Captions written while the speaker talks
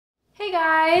Hey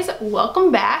guys,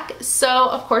 welcome back. So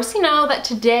of course you know that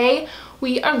today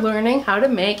we are learning how to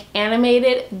make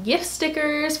animated GIF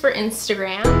stickers for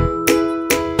Instagram.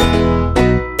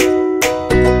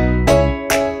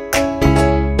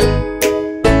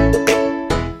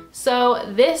 So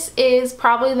this is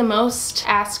probably the most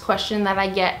asked question that I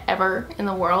get ever in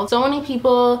the world. So many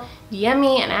people DM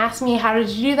me and ask me, how did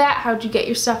you do that? How did you get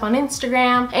your stuff on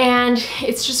Instagram? And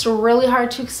it's just really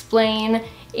hard to explain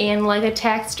in like a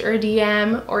text or a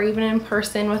DM or even in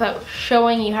person without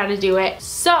showing you how to do it.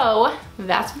 So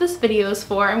that's what this video is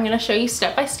for. I'm gonna show you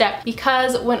step by step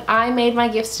because when I made my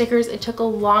GIF stickers, it took a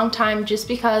long time just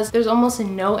because there's almost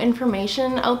no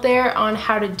information out there on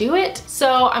how to do it.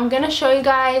 So I'm gonna show you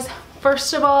guys,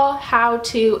 first of all, how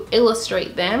to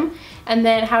illustrate them, and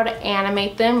then how to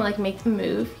animate them, like make them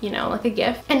move, you know, like a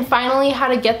GIF. And finally, how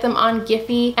to get them on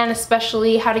Giphy, and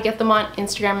especially how to get them on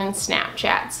Instagram and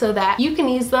Snapchat so that you can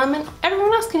use them and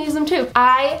everyone else can use them too.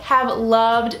 I have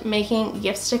loved making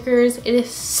GIF stickers. It is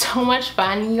so much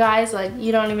fun, you guys, like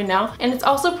you don't even know. And it's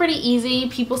also pretty easy.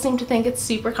 People seem to think it's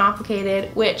super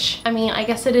complicated, which, I mean, I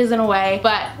guess it is in a way,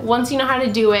 but once you know how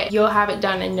to do it, you'll have it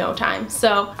done in no time.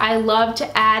 So I love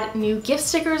to add new GIF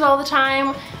stickers all the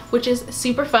time, which is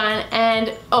super fun.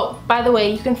 And oh, by the way,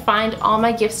 you can find all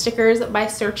my GIF stickers by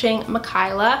searching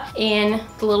Michaela in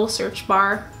the little search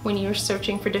bar when you're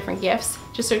searching for different GIFs.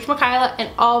 Just search Michaela and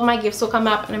all of my GIFs will come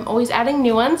up, and I'm always adding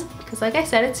new ones because like I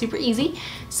said, it's super easy.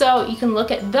 So you can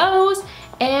look at those.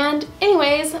 And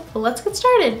anyways, let's get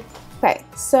started. Okay,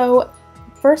 so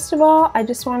first of all, I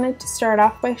just wanted to start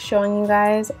off by showing you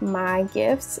guys my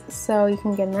GIFs so you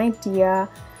can get an idea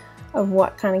of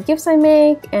what kind of GIFs I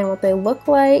make and what they look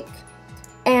like.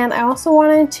 And I also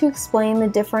wanted to explain the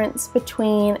difference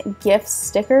between GIF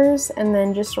stickers and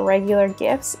then just regular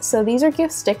GIFs. So these are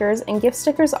GIF stickers, and GIF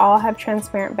stickers all have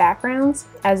transparent backgrounds.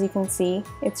 As you can see,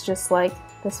 it's just like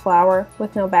this flower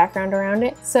with no background around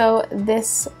it. So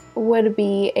this would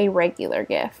be a regular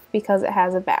GIF because it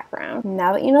has a background.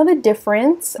 Now that you know the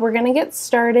difference, we're gonna get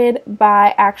started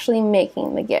by actually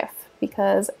making the GIF,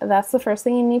 because that's the first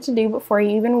thing you need to do before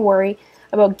you even worry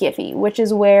about Giphy, which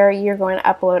is where you're going to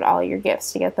upload all your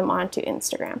GIFs to get them onto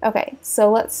Instagram. Okay, so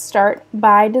let's start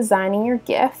by designing your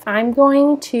GIF. I'm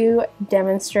going to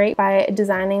demonstrate by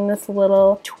designing this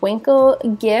little twinkle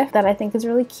GIF that I think is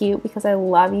really cute because I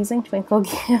love using twinkle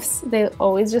GIFs. They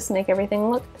always just make everything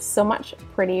look so much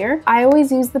prettier. I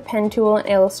always use the pen tool in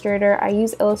Illustrator. I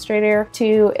use Illustrator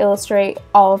to illustrate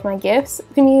all of my GIFs.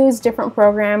 You can use different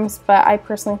programs, but I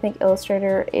personally think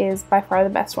Illustrator is by far the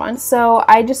best one. So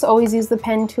I just always use the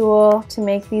pen tool to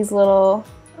make these little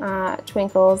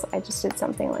twinkles. I just did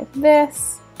something like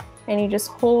this, and you just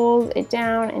hold it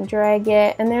down and drag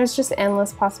it, and there's just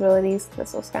endless possibilities.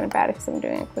 This looks kind of bad because I'm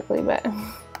doing it quickly, but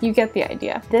you get the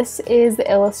idea. This is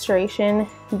the illustration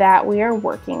that we are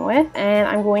working with, and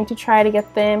I'm going to try to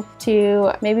get them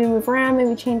to maybe move around,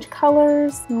 maybe change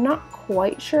colors. I'm not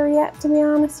quite sure yet, to be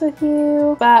honest with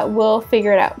you, but we'll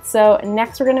figure it out. So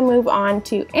next we're going to move on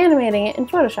to animating it in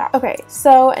Photoshop. Okay,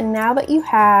 so now that you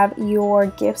have your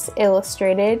GIFs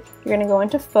illustrated, you're going to go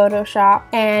into Photoshop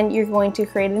and you're going to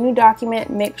create a new document.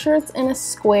 Make sure it's in a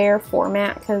square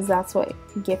format because that's what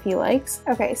Giphy likes.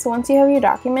 Okay, so once you have your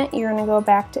document, you're going to go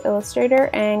back to Illustrator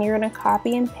and you're going to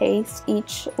copy and paste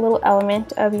each little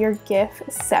element of your GIF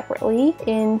separately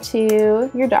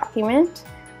into your document.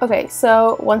 Okay,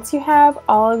 so once you have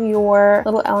all of your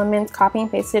little elements copy and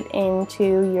pasted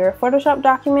into your Photoshop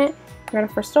document, you're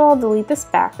gonna first of all delete this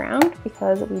background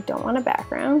because we don't want a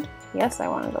background. Yes, I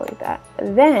want to delete that.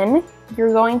 Then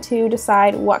you're going to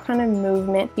decide what kind of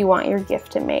movement you want your GIF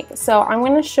to make. So I'm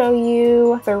going to show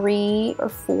you 3 or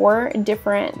 4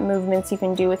 different movements you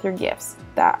can do with your GIFs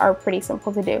that are pretty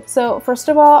simple to do. So first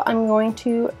of all, I'm going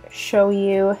to show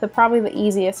you probably the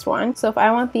easiest one. So if I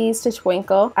want these to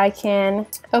twinkle, I can.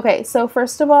 Okay, so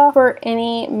first of all, for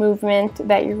any movement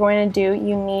that you're going to do,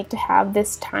 you need to have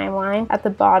this timeline at the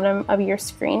bottom of your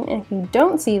screen. And if you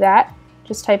don't see that,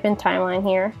 just type in timeline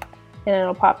here, and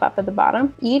it'll pop up at the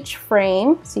bottom. Each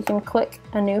frame, so you can click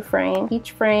a new frame,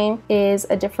 each frame is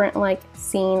a different like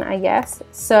scene, I guess.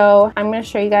 So I'm going to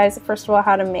show you guys first of all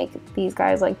how to make these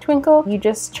guys like twinkle. You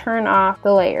just turn off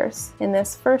the layers. In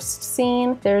this first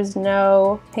scene, there's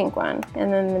no pink one,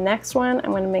 and then the next one, I'm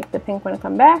going to make the pink one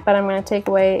come back, but I'm going to take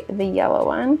away the yellow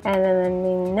one. And then in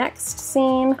the next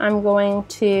scene, I'm going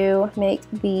to make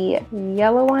the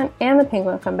yellow one and the pink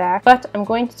one come back, but I'm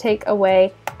going to take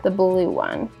away the blue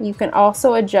one. You can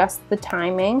also adjust the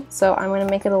timing, so I'm going to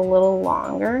make it a little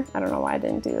longer. I don't know why I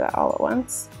didn't do that all at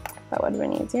once. That would have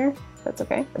been easier. That's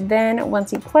okay. Then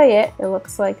once you play it, it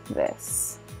looks like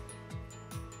this.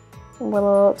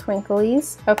 little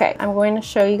twinklies. Okay, I'm going to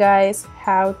show you guys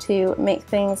how to make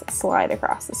things slide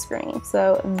across the screen.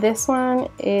 So this one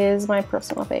is my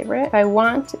personal favorite. If I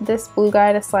want this blue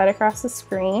guy to slide across the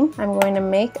screen, I'm going to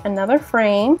make another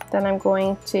frame. Then I'm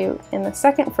going to, in the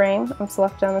second frame, I'm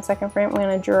selected on the second frame, I'm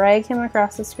going to drag him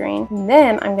across the screen.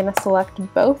 Then I'm going to select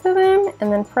both of them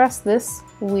and then press this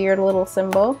weird little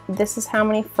symbol. This is how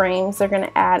many frames they're going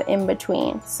to add in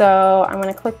between. So I'm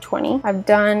going to click 20. I've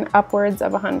done upwards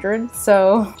of 100,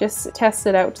 so just test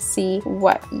it out to see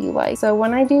what you like. So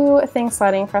when I do a thing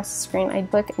sliding across the screen, I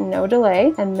click no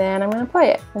delay, and then I'm going to play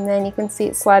it. And then you can see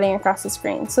it sliding across the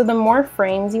screen. So the more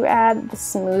frames you add, the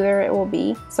smoother it will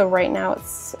be. So right now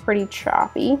it's pretty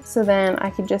choppy. So then I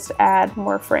could just add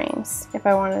more frames if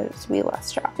I wanted it to be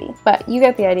less choppy. But you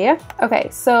get the idea. Okay,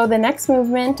 so the next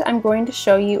movement I'm going to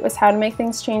show you is how to make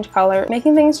things change color.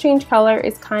 Making things change color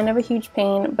is kind of a huge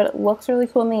pain, but it looks really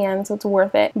cool in the end, so it's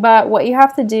worth it. But what you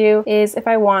have to do is, if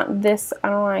I want this, I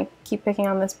don't want to keep picking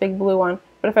on this big blue one,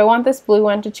 but if I want this blue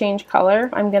one to change color,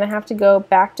 I'm gonna have to go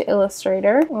back to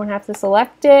Illustrator. I'm gonna have to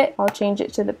select it. I'll change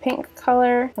it to the pink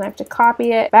color, and I have to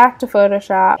copy it back to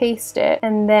Photoshop, paste it,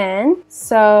 and then,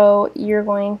 so you're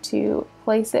going to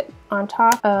place it on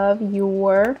top of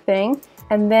your thing.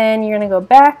 And then you're gonna go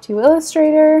back to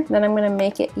Illustrator, then I'm gonna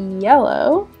make it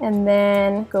yellow, and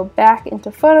then go back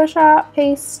into Photoshop,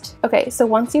 paste. Okay, so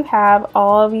once you have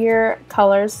all of your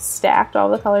colors stacked, all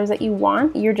the colors that you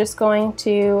want, you're just going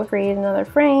to create another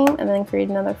frame, and then create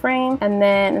another frame, and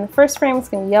then in the first frame it's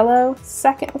gonna be yellow,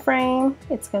 second frame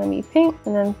it's gonna be pink,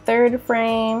 and then third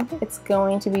frame it's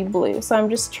going to be blue. So I'm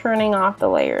just turning off the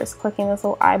layers, clicking this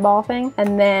little eyeball thing,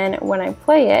 and then when I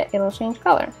play it, it'll change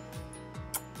color.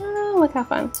 Oh, look how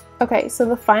fun. Okay, so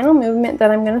the final movement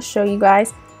that I'm going to show you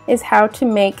guys is how to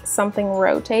make something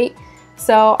rotate.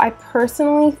 So I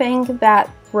personally think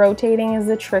that rotating is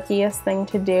the trickiest thing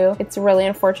to do. It's really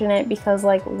unfortunate because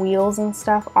like wheels and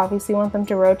stuff, obviously you want them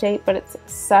to rotate, but it's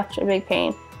such a big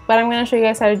pain. But I'm going to show you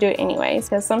guys how to do it anyways,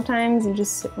 because sometimes you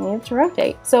just need it to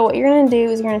rotate. So what you're going to do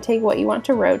is you're going to take what you want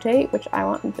to rotate, which I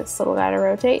want this little guy to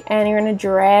rotate, and you're going to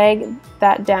drag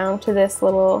that down to this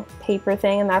little paper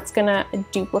thing, and that's going to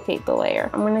duplicate the layer.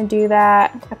 I'm going to do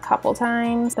that a couple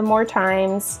times. The more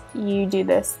times you do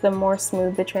this, the more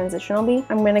smooth the transition will be.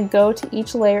 I'm going to go to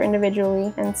each layer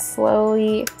individually and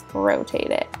slowly rotate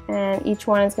it, and each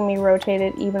one is going to be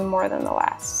rotated even more than the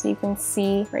last. So you can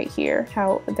see right here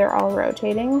how they're all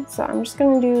rotating. So I'm just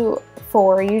going to do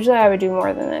 4. Usually I would do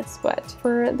more than this, but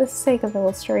for the sake of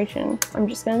illustration, I'm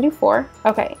just going to do 4.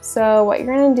 Okay, so what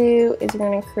you're going to do is you're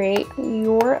going to create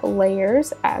your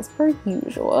layers as per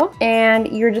usual,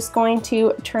 and you're just going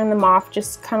to turn them off,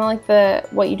 just kind of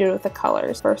like what you did with the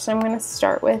colors. First I'm going to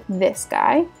start with this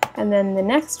guy, and then the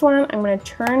next one I'm going to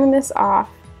turn this off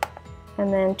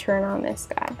and then turn on this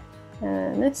guy. And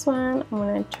then this one I'm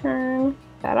going to turn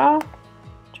that off,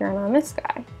 turn on this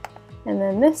guy. And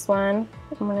then this one,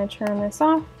 I'm going to turn this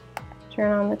off,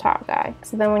 turn on the top guy.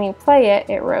 So then when you play it,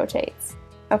 it rotates.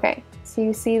 Okay, so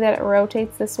you see that it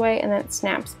rotates this way and then it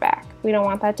snaps back. We don't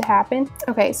want that to happen.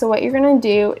 Okay, so what you're going to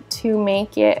do to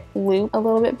make it loop a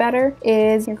little bit better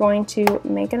is you're going to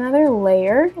make another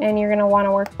layer, and you're going to want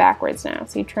to work backwards now.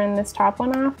 So you turn this top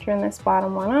one off, turn this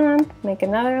bottom one on, make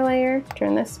another layer,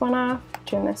 turn this one off,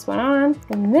 turn this one on,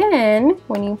 and then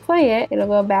when you play it, it'll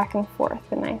go back and forth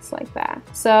nice like that.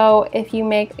 So if you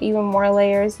make even more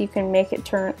layers, you can make it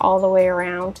turn all the way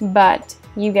around, but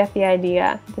you get the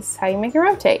idea. This is how you make it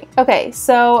rotate. Okay,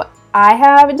 so I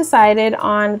have decided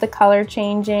on the color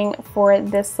changing for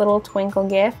this little twinkle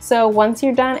GIF. So once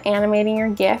you're done animating your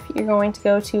GIF, you're going to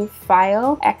go to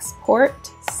File, Export,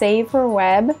 Save for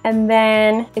Web, and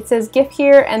then it says GIF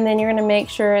here, and then you're going to make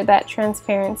sure that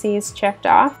transparency is checked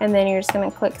off, and then you're just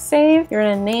going to click Save. You're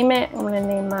going to name it. I'm going to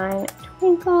name mine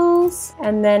Twinkles,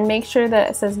 and then make sure that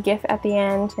it says GIF at the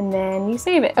end, and then you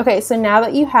save it. Okay, so now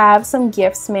that you have some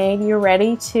GIFs made, you're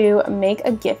ready to make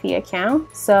a Giphy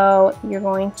account. So you're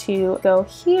going to go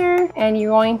here, and you're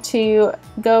going to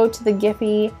go to the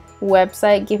Giphy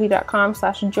website,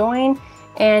 giphy.com/join,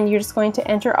 and you're just going to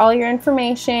enter all your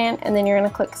information, and then you're going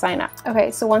to click sign up.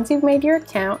 Okay, so once you've made your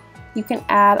account, you can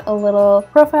add a little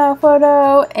profile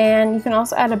photo, and you can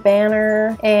also add a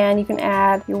banner, and you can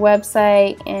add your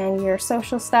website and your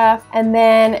social stuff. And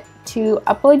then to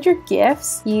upload your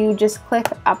GIFs, you just click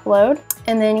upload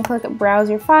and then you click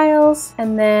browse your files,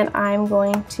 and then I'm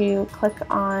going to click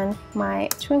on my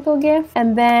twinkle GIF.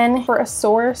 And then for a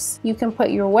source, you can put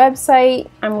your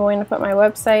website. I'm going to put my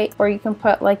website, or you can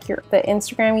put like the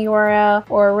Instagram URL,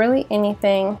 or really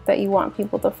anything that you want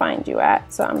people to find you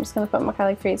at. So I'm just going to put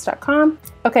MakyleCreates.com.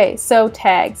 Okay, so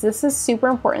tags. This is super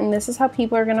important. This is how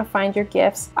people are going to find your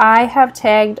GIFs. I have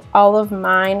tagged all of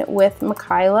mine with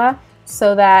Makyle,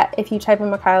 so that if you type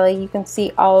in Makyle, you can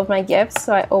see all of my GIFs.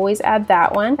 So I always add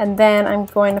that one. And then I'm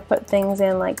going to put things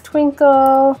in like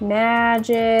twinkle,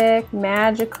 magic,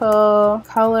 magical,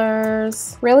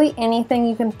 colors, really anything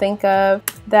you can think of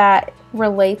that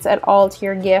relates at all to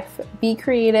your GIF. Be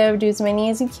creative, do as many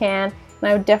as you can. And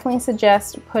I would definitely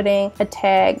suggest putting a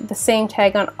tag, the same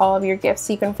tag on all of your GIFs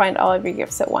so you can find all of your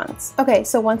GIFs at once. Okay,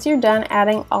 so once you're done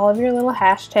adding all of your little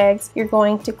hashtags, you're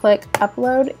going to click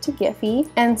upload to Giphy.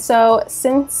 And so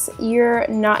since you're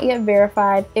not yet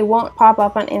verified, it won't pop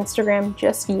up on Instagram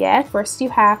just yet. First,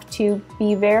 you have to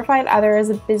be verified either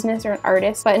as a business or an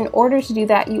artist. But in order to do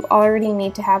that, you already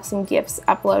need to have some GIFs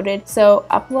uploaded. So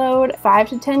upload 5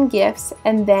 to 10 GIFs,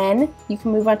 and then you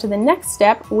can move on to the next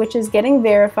step, which is getting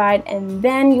verified, and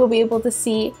then you'll be able to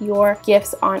see your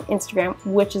GIFs on Instagram,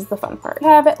 which is the fun part. If you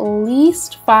have at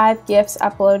least 5 GIFs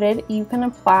uploaded, you can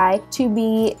apply to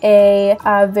be a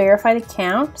verified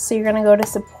account. So you're gonna go to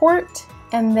support,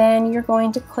 and then you're going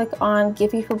to click on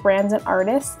Giphy for brands and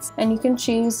artists, and you can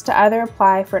choose to either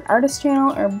apply for an artist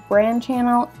channel or brand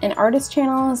channel. An artist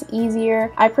channel is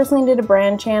easier. I personally did a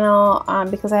brand channel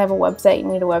because I have a website.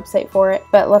 You need a website for it,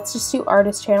 but let's just do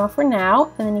artist channel for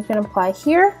now. And then you can apply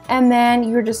here, and then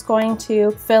you're just going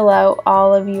to fill out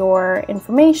all of your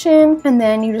information, and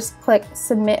then you just click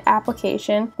submit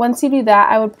application. Once you do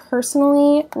that, I would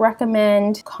personally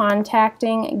recommend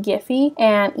contacting Giphy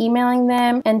and emailing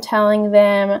them and telling them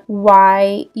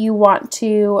why you want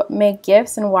to make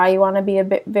GIFs and why you want to be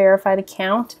a verified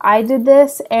account. I did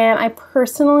this, and I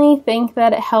personally think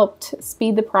that it helped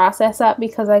speed the process up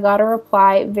because I got a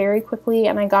reply very quickly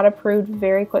and I got approved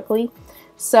very quickly.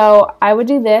 So I would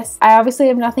do this. I obviously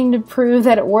have nothing to prove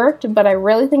that it worked, but I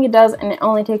really think it does, and it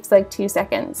only takes like 2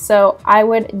 seconds. So I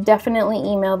would definitely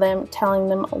email them telling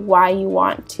them why you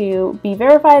want to be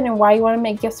verified and why you want to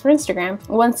make GIFs for Instagram.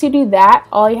 Once you do that,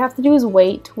 all you have to do is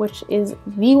wait, which is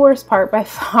the worst part by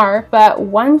far. But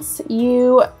once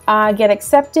you get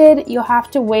accepted, you'll have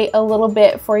to wait a little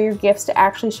bit for your GIFs to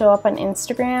actually show up on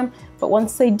Instagram. But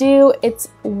once they do, it's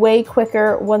way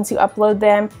quicker once you upload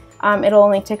them. It'll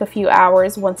only take a few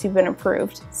hours once you've been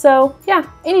approved. So yeah,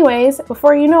 anyways,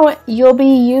 before you know it, you'll be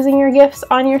using your GIFs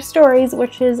on your stories,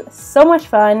 which is so much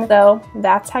fun. So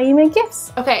that's how you make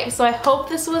GIFs. Okay, so I hope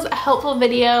this was a helpful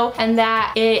video and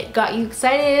that it got you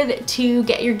excited to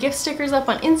get your GIF stickers up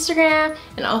on Instagram,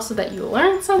 and also that you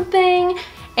learned something.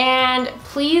 And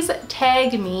please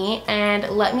tag me and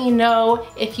let me know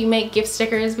if you make GIF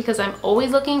stickers, because I'm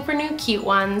always looking for new cute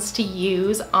ones to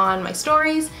use on my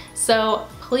stories. So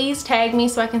please tag me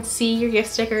so I can see your GIF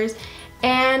stickers.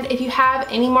 And if you have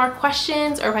any more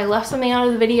questions, or if I left something out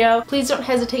of the video, please don't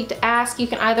hesitate to ask. You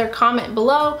can either comment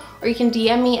below or you can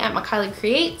DM me at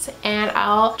MakyleCreates, and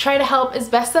I'll try to help as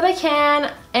best that I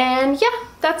can. And yeah,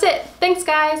 that's it. Thanks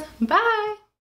guys. Bye.